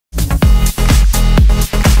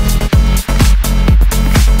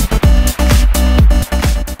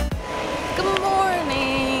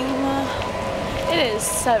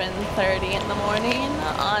8:30 in the morning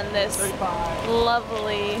on this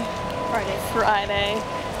lovely Friday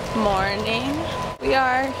morning. We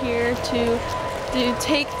are here to do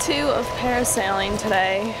take 2 of parasailing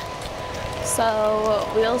today, so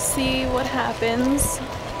we'll see what happens.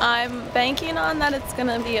 I'm banking on that it's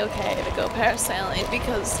gonna be okay to go parasailing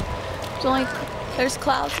because there's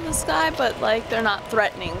clouds in the sky, but like they're not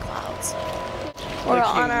threatening clouds. We're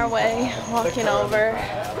on our way, walking over.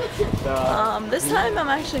 This time I'm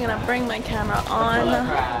actually gonna bring my camera on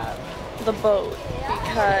the boat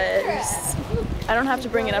because I don't have to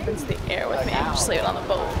bring it up into the air with me. I can just leave it on the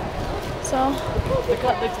boat. So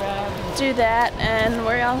do that, and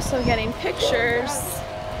we're also getting pictures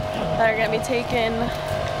that are gonna be taken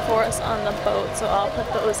for us on the boat, so I'll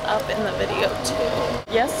put those up in the video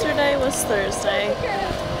too. Yesterday was Thursday,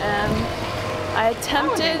 and I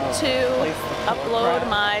attempted to upload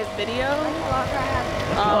my video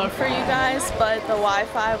for you guys, but the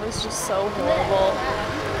Wi-Fi was just so horrible.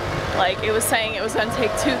 Like, it was saying it was going to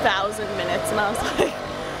take 2,000 minutes, and I was like,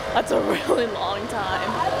 that's a really long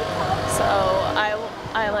time. So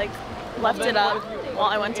I like left it up while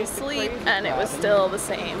I went to sleep, and it was still the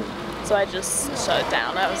same. So I just shut it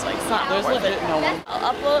down. I was like, it's not worth it.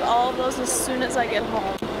 I'll upload all of those as soon as I get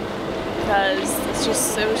home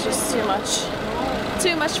because it was just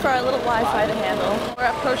too much for our little Wi-Fi to handle. We're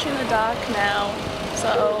approaching the dock now,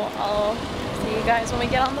 so I'll see you guys when we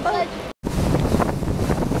get on the boat.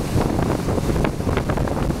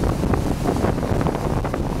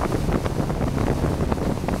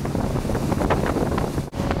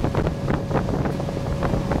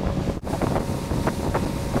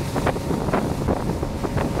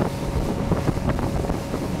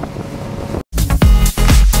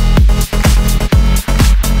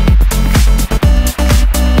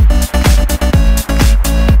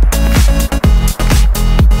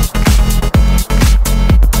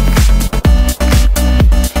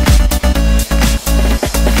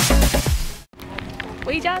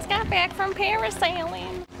 We just got back from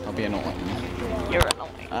parasailing. I'll be annoying. You're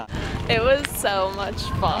annoying. It was so much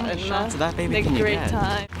fun. How many shots of that baby can you great get?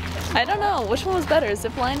 time. I don't know, which one was better,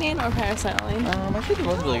 ziplining or parasailing? I think they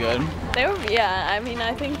were both really good. They were, yeah, I mean,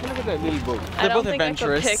 I think... Look at that little boat. I don't think I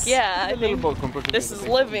could pick, yeah, I think this is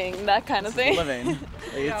living, that kind of thing. Living.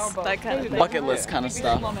 It's that kind of thing. bucket list kind of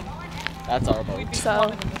stuff. That's our boat.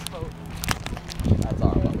 So, That's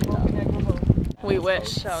our boat. Yeah. we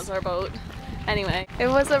wish that was our boat. Anyway, it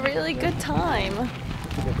was a really good time.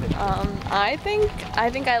 I think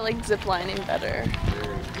I liked ziplining better,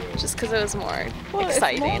 just because it was more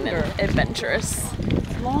exciting and adventurous.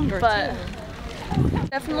 It's longer, but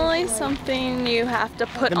definitely something you have to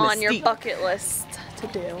put on your bucket list to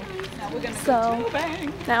do. So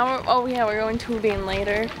now we're going tubing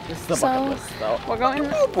later. This is the bucket list, though. We're going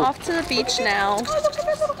off to the beach now.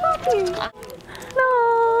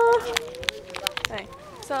 No. Okay,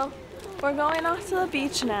 so we're going off to the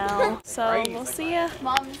beach now. So we'll see you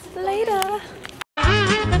later.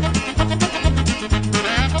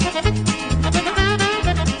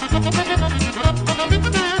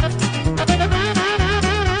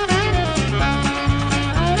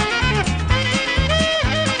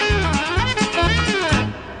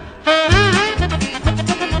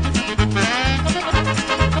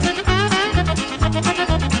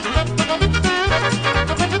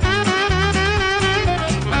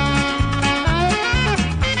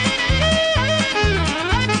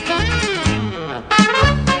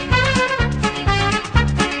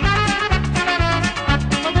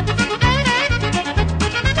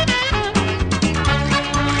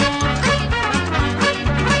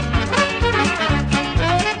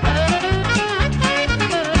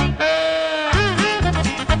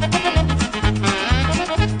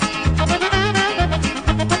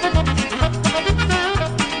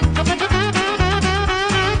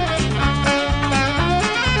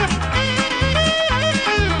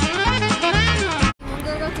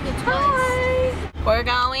 We're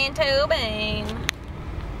going tubing.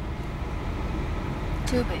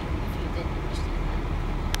 Tubing, if you didn't understand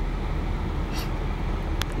that.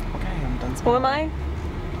 Okay, I'm done. Who am I?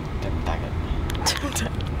 Tim Daggett.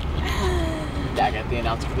 Daggett, the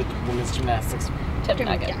announcer for the women's gymnastics. Tim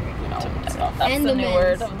Daggett. You know, stuff. That's And the the new men's.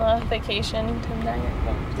 word of the vacation, Tim Daggett.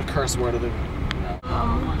 The curse word of the.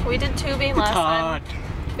 We did tubing last time.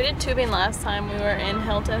 We did tubing last time we were in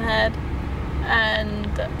Hilton Head,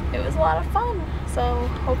 and it was a lot of fun. So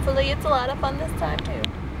hopefully it's a lot of fun this time too.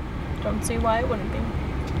 Don't see why it wouldn't be.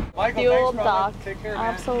 Fuel dock,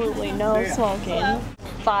 absolutely no smoking.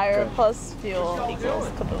 Fire plus fuel equals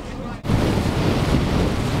kaboom.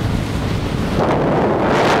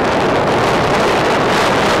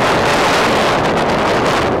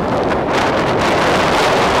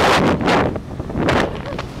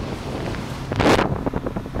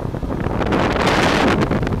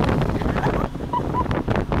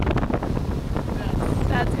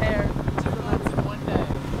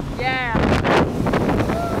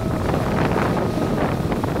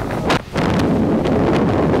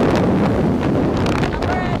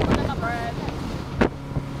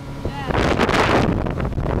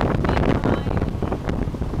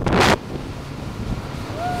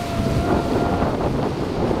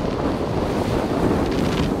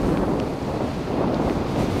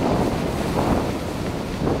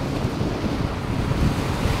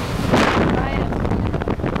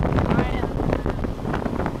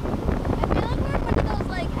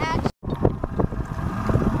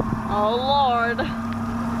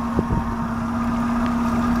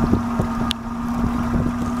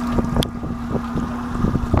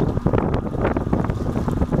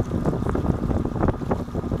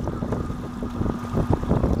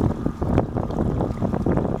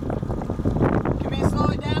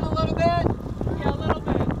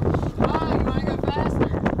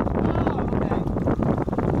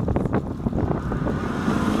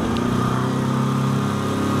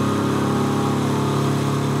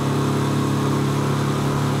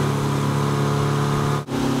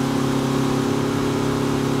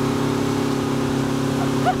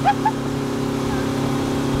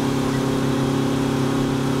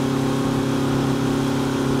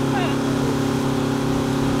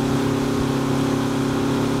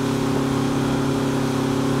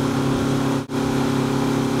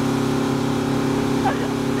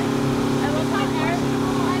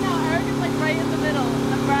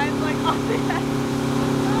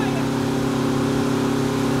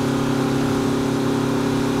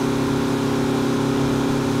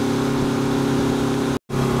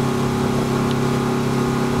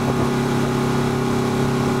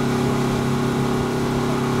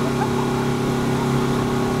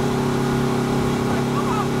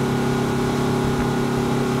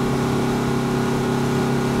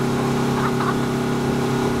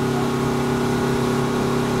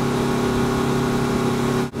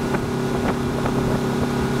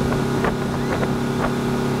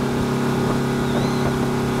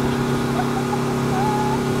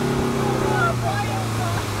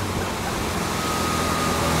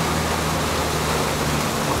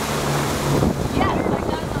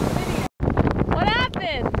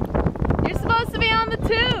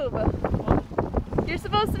 You're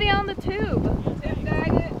supposed to be on the tube.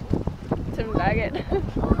 Tim Baggett. You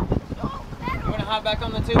want to hop back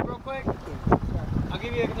on the tube real quick? I'll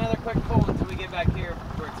give you another quick pull until we get back here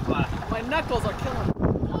where it's flat. My knuckles are killing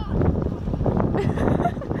me.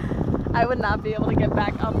 I would not be able to get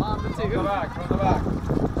back up on the tube. Go back, go back.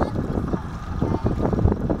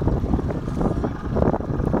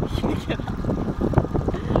 Get up.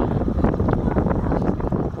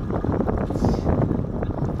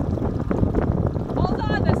 Hold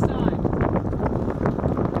on this time.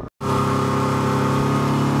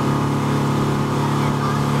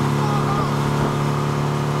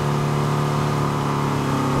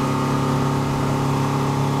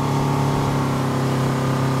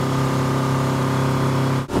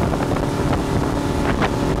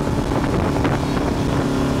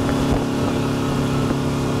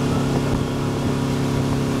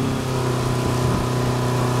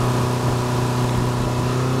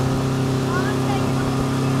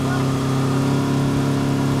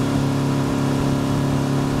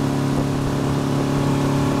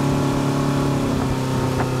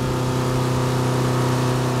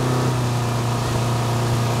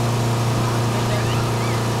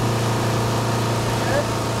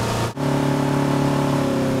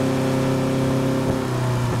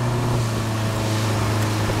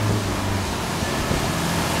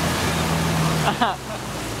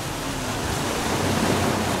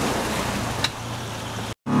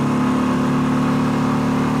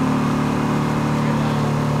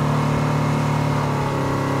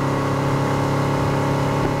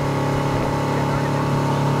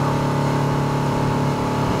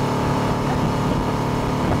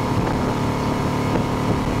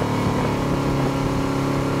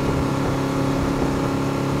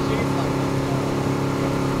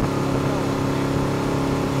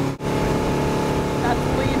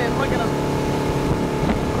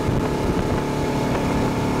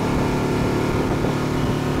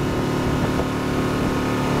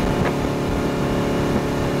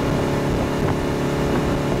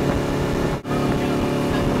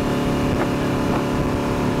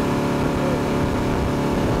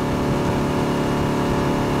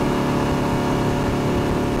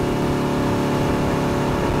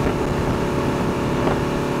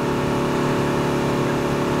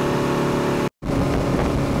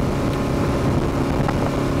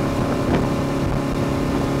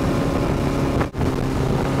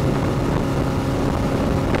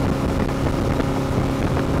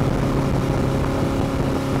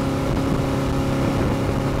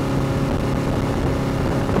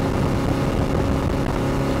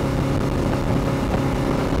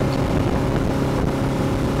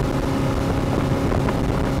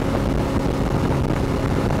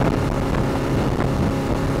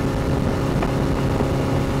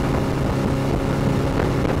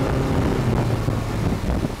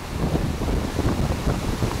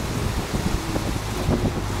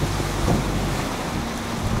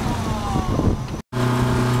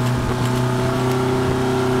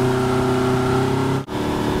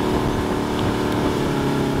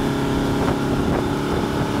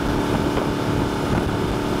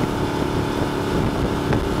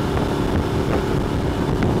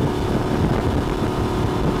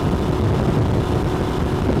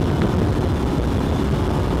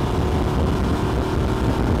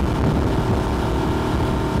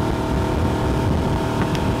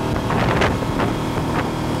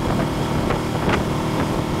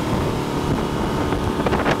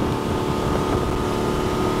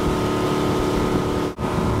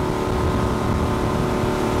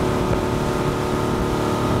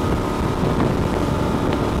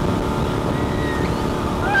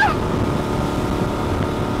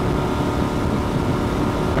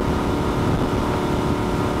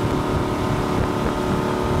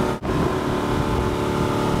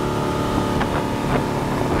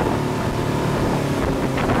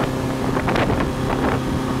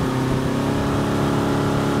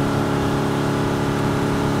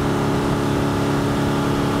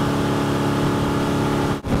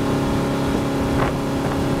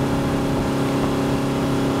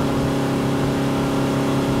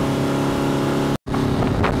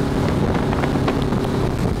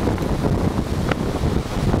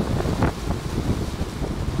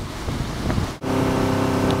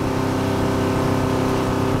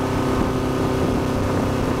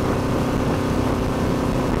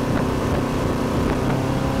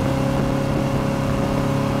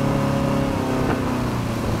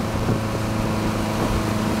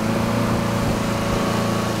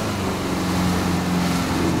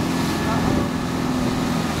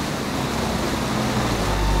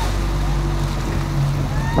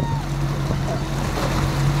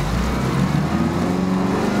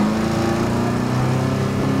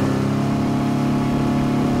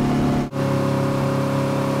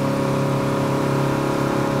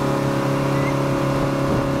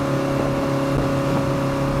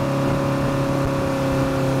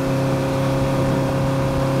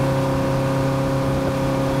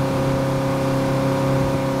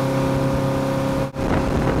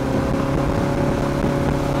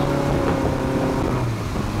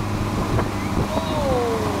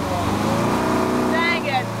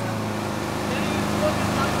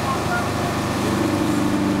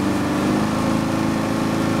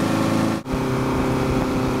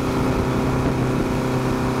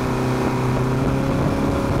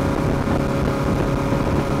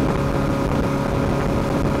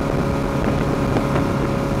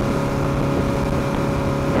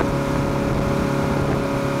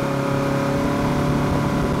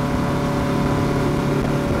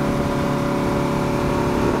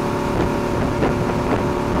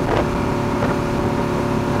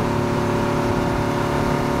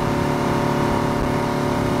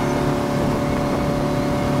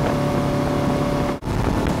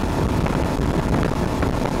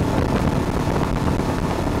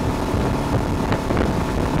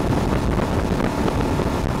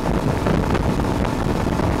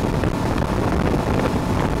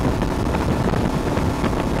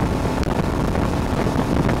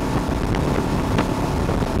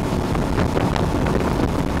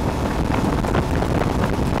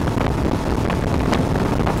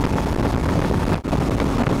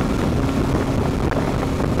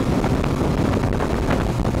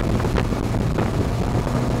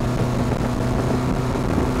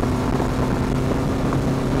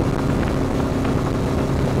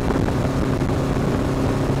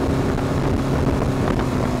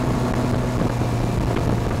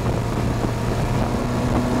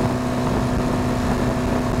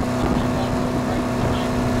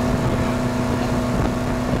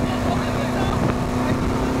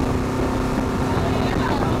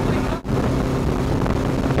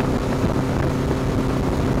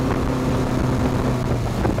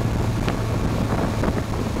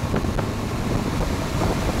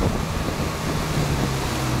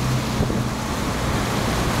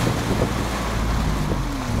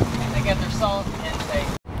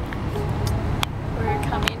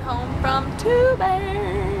 from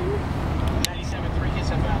Tubern. 97.3 Kiss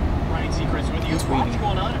FM. Ryan Seacrest with you. What's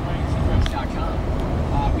going on at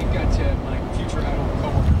RyanSeacrest.com? We've got my future idol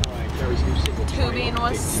co-worker, Gary's new single. Tubing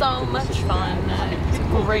was so much fun. It was a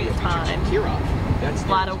great time. A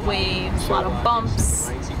lot of waves, a lot of bumps,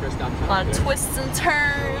 a lot of twists and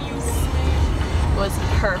turns. It was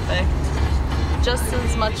perfect. Just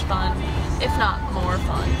as much fun, if not more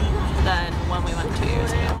fun, than when we went 2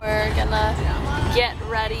 years ago. We're gonna get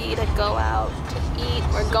ready to go out to eat.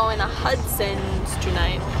 We're going to Hudson's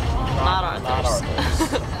tonight. Not Arthur's.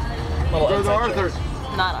 Go to Arthur's.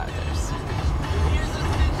 Not Arthur's.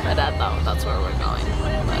 My dad thought that's where we're going,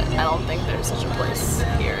 but I don't think there's such a place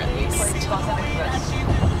here, at least.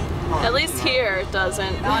 At least here it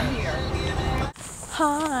doesn't. Not here.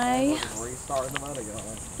 Hi.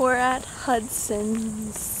 We're at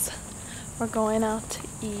Hudson's. We're going out to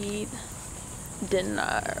eat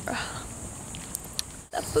dinner.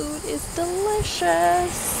 The food is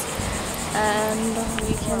delicious and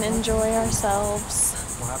we can enjoy ourselves.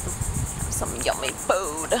 Some yummy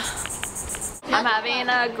food. I'm having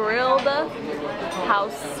a grilled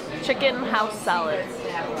chicken house salad.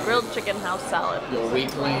 Grilled chicken house salad. Your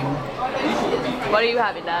weakling. What are you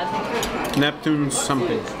having, Dad? Neptune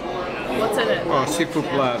something. What's in it? Oh, seafood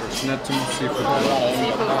platters. Neptune seafood platters.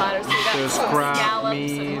 Seafood platters. So you got There's some crab, scallops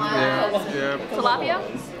meat, and yeah. tilapia?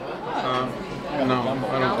 No,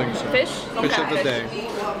 I don't think so. Fish? Fish of the day.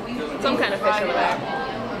 Some kind of fish over there.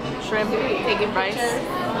 Shrimp, taking rice.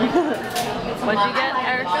 What'd you get,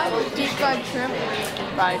 Erica? Deep fried shrimp.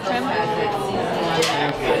 Fried shrimp.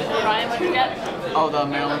 Ryan, what'd you get? Oh, the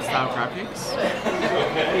Maryland style crab cakes.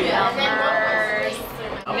 Yummers.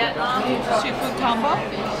 Get Seafood combo.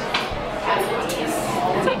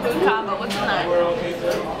 seafood combo. What's in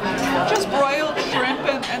that? Just broiled shrimp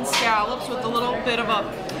and scallops with a little bit of a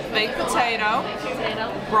baked potato,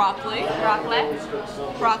 Potato. broccoli,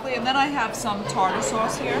 Broccoli. and then I have some tartar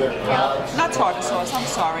sauce here. Not tartar sauce, I'm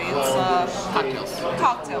sorry. It's Cocktails.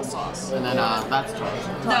 cocktail sauce. And then that's tartar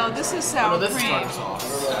sauce. No, this is sour Oh, this is cream. tartar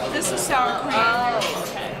sauce. This is sour cream Oh,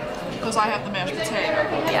 okay. because I have the mashed potato.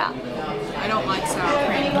 Yeah. I don't like sour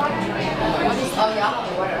cream.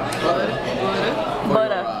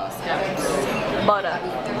 Butter. Butter.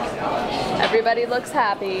 Everybody looks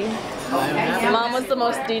happy. Mom was the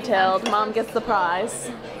most detailed. Mom gets the prize.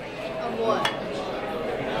 Of what?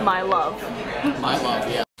 My love. My love,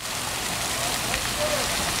 yeah.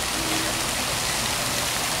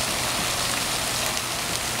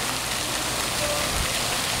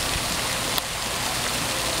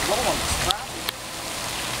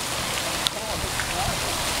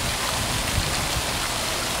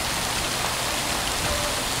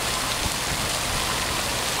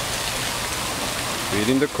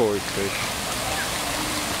 Feeding the koi fish.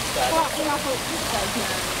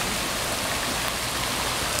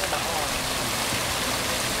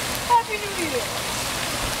 Happy New Year!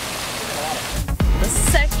 The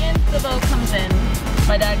second the boat comes in,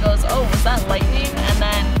 my dad goes, "Oh, was that lightning?" And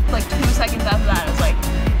then like 2 seconds after that, it was like,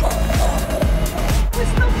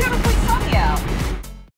 It's no beautiful